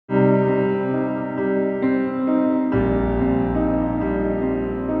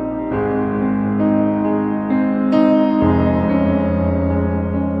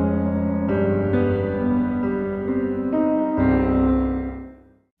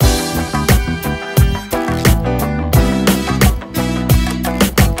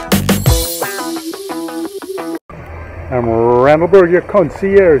Randall Burg, your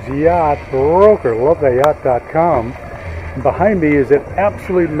concierge yacht broker. LoveThatYacht.com. Behind me is an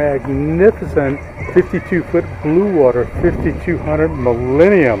absolutely magnificent 52-foot Bluewater 5200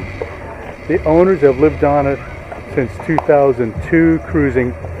 Millennium. The owners have lived on it since 2002,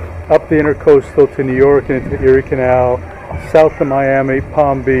 cruising up the Intercoastal to New York and into the Erie Canal, south to Miami,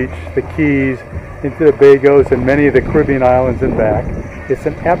 Palm Beach, the Keys, into the Bagos, and many of the Caribbean islands and back. It's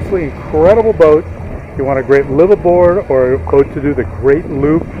an absolutely incredible boat. If you want a great liveaboard or a boat to do the great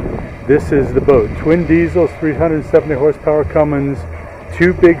loop, this is the boat. Twin diesels, 370 horsepower Cummins,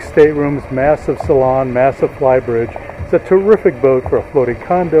 2 big staterooms, massive salon, massive flybridge. It's a terrific boat for a floating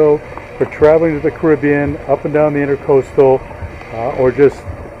condo, for traveling to the Caribbean, up and down the Intercoastal, or just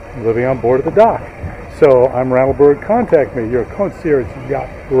living on board of the dock. So I'm Randall Burg. Contact me, your concierge yacht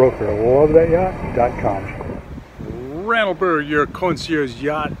broker. LoveThatYacht.com. Randall Burg, your concierge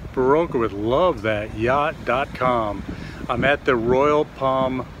yacht broker with LoveThatYacht.com. I'm at the Royal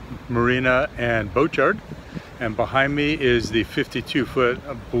Palm Marina and Boatyard, and behind me is the 52-foot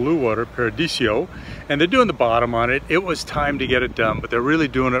Bluewater Paradiso, and they're doing the bottom on it. It was time to get it done, but they're really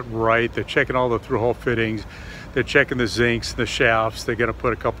doing it right. They're checking all the through-hole fittings. They're checking the zincs, the shafts. They're going to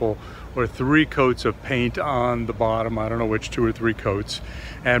put a couple or 3 coats of paint on the bottom. I don't know which 2 or 3 coats,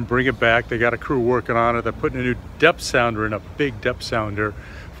 and bring it back. They got a crew working on it. They're putting a new depth sounder in, a big depth sounder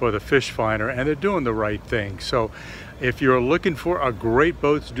for the fish finder, and they're doing the right thing. So if you're looking for a great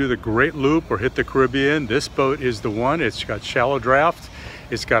boat to do the great loop or hit the Caribbean, this boat is the one. It's got shallow draft.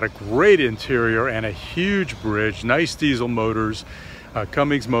 It's got a great interior and a huge bridge, nice diesel motors,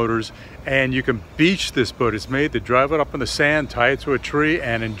 Cummins motors, and you can beach this boat. It's made to drive it up in the sand, tie it to a tree,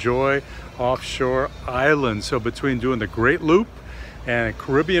 and enjoy offshore islands. So between doing the great loop and a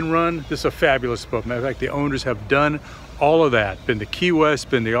Caribbean run, this is a fabulous boat. Matter of fact, the owners have done all of that. Been to Key West,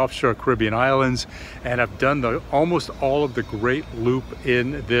 been to offshore Caribbean islands, and have done almost all of the great loop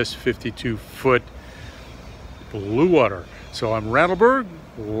in this 52-foot Bluewater. So I'm Randall Burg,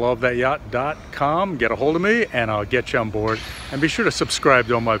 LoveThatYacht.com. Get a hold of me and I'll get you on board. And be sure to subscribe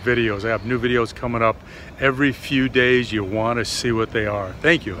to all my videos. I have new videos coming up every few days. You want to see what they are.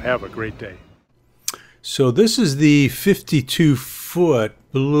 Thank you. Have a great day. So this is the 52-foot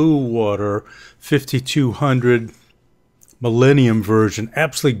Bluewater 5200 Millennium version.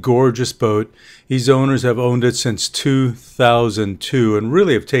 Absolutely gorgeous boat. These owners have owned it since 2002 and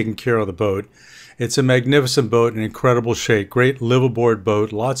really have taken care of the boat. It's a magnificent boat, in incredible shape, great liveaboard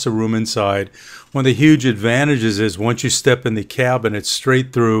boat, lots of room inside. One of the huge advantages is once you step in the cabin, it's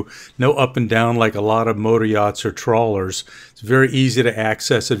straight through, no up and down like a lot of motor yachts or trawlers. It's very easy to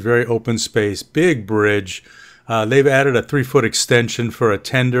access it, very open space, big bridge. They've added a 3-foot extension for a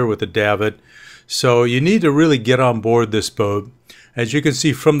tender with a davit. So you need to really get on board this boat. As you can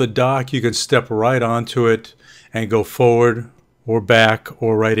see from the dock, you can step right onto it and go forward or back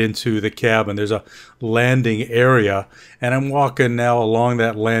or right into the cabin. There's a landing area, and I'm walking now along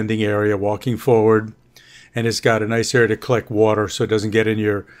that landing area, walking forward, and it's got a nice area to collect water so it doesn't get in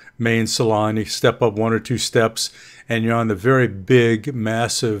your main salon. You step up 1 or 2 steps and you're on the very big,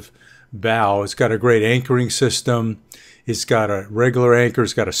 massive bow. It's got a great anchoring system. It's got a regular anchor,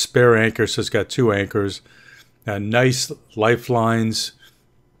 it's got a spare anchor, so it's got 2 anchors, nice lifelines.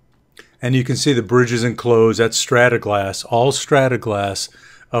 And you can see the bridge is enclosed. That's Strataglass, all Strataglass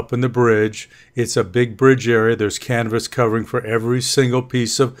up in the bridge. It's a big bridge area. There's canvas covering for every single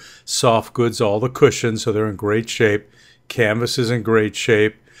piece of soft goods, all the cushions, so they're in great shape. Canvas is in great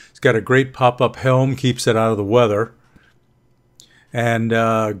shape. It's got a great pop-up helm, keeps it out of the weather. And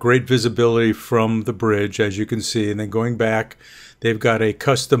great visibility from the bridge, as you can see. And then going back, they've got a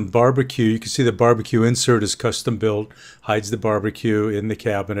custom barbecue. You can see the barbecue insert is custom built, hides the barbecue in the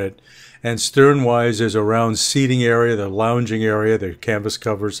cabinet. And stern-wise, there's a round seating area, the lounging area, the canvas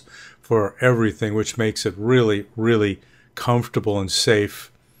covers for everything, which makes it really, really comfortable and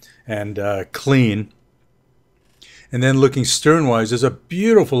safe and clean. And then looking stern-wise, there's a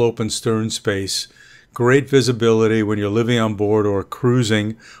beautiful open stern space. Great visibility when you're living on board or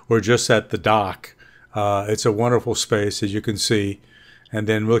cruising or just at the dock. It's a wonderful space, as you can see. And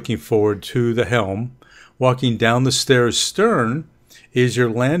then looking forward to the helm. Walking down the stairs stern is your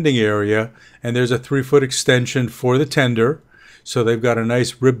landing area, and there's a 3-foot extension for the tender. So they've got a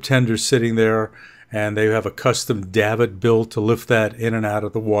nice rib tender sitting there, and they have a custom davit built to lift that in and out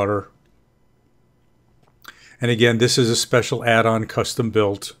of the water. And again, this is a special add-on custom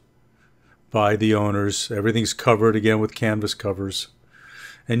built by the owners. Everything's covered again with canvas covers.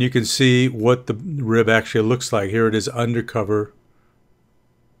 And you can see what the rib actually looks like. Here it is undercover.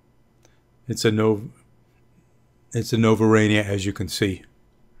 It's a Novarania, as you can see.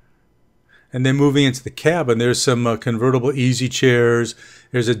 And then moving into the cabin, there's some convertible easy chairs.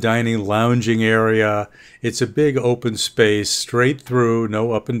 There's a dining lounging area. It's a big open space, straight through,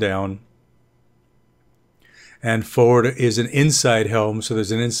 no up and down. And forward is an inside helm, so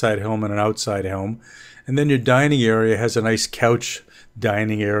there's an inside helm and an outside helm. And then your dining area has a nice couch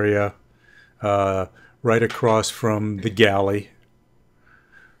dining area right across from the galley.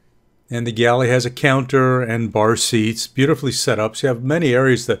 And the galley has a counter and bar seats, beautifully set up. So you have many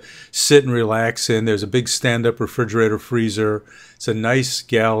areas to sit and relax in. There's a big stand-up refrigerator freezer. It's a nice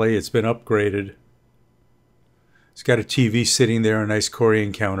galley. It's been upgraded. It's got a TV sitting there and nice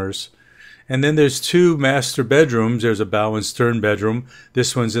Korean counters. And then there's two master bedrooms. There's a bow and stern bedroom.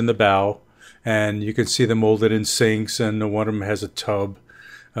 This one's in the bow. And you can see them molded in sinks, and one of them has a tub.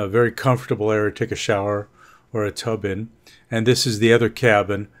 A very comfortable area to take a shower or a tub in. And this is the other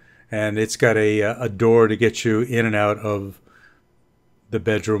cabin. And it's got a door to get you in and out of the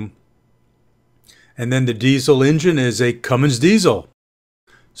bedroom. And then the diesel engine is a Cummins diesel.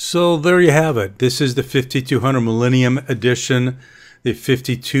 So there you have it. This is the 5200 Millennium Edition, the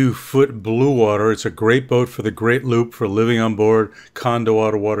 52-foot Bluewater. It's a great boat for the Great Loop, for living on board, condo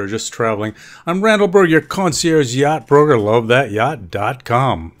out of water, just traveling. I'm Randall Burg, your concierge yacht broker.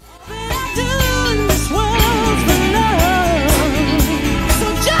 LoveThatYacht.com.